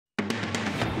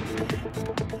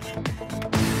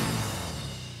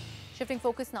Shifting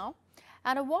focus now.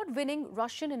 An award-winning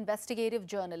Russian investigative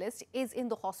journalist is in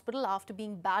the hospital after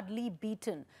being badly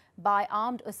beaten by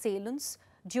armed assailants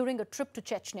during a trip to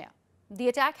Chechnya. The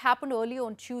attack happened early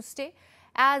on Tuesday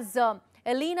as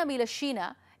Elena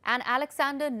Milashina and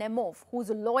Alexander Nemov,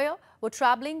 who's a lawyer, were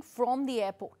traveling from the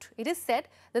airport. It is said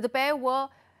that the pair were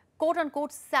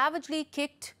quote-unquote savagely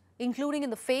kicked, including in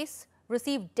the face,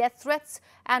 received death threats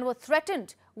and were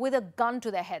threatened with a gun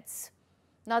to their heads.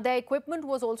 Now, their equipment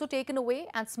was also taken away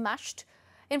and smashed.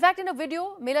 In fact, in a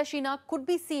video, Milashina could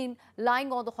be seen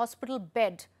lying on the hospital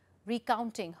bed,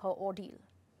 recounting her ordeal.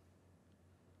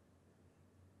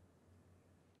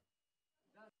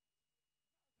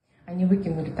 Они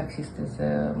выкинули таксиста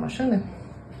из машины,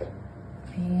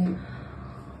 и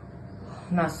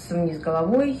нас вниз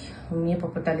головой, мне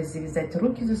попытались завязать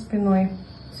руки за спиной,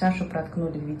 Сашу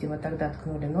проткнули, видимо, тогда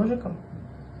ткнули ножиком,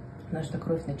 потому что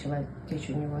кровь начала течь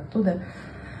у него оттуда.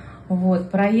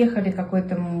 Вот, проехали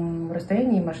какое-то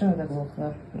расстояние, и машина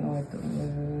заглохла. Вот.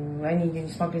 Они ее не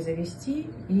смогли завести,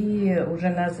 и уже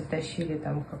нас затащили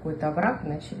там в какой-то овраг и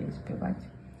начали избивать.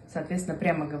 Соответственно,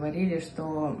 прямо говорили,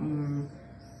 что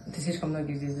ты слишком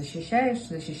многих здесь защищаешь,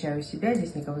 защищаю себя,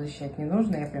 здесь никого защищать не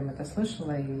нужно. Я прям это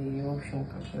слышала, и, в общем,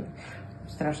 как-то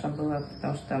страшно было,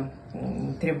 потому что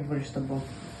требовали, чтобы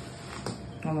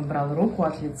он убрал руку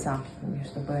от лица, и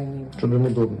чтобы они... Чтобы им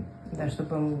удобно. Да,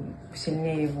 чтобы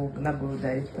сильнее его ногой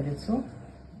ударить по лицу.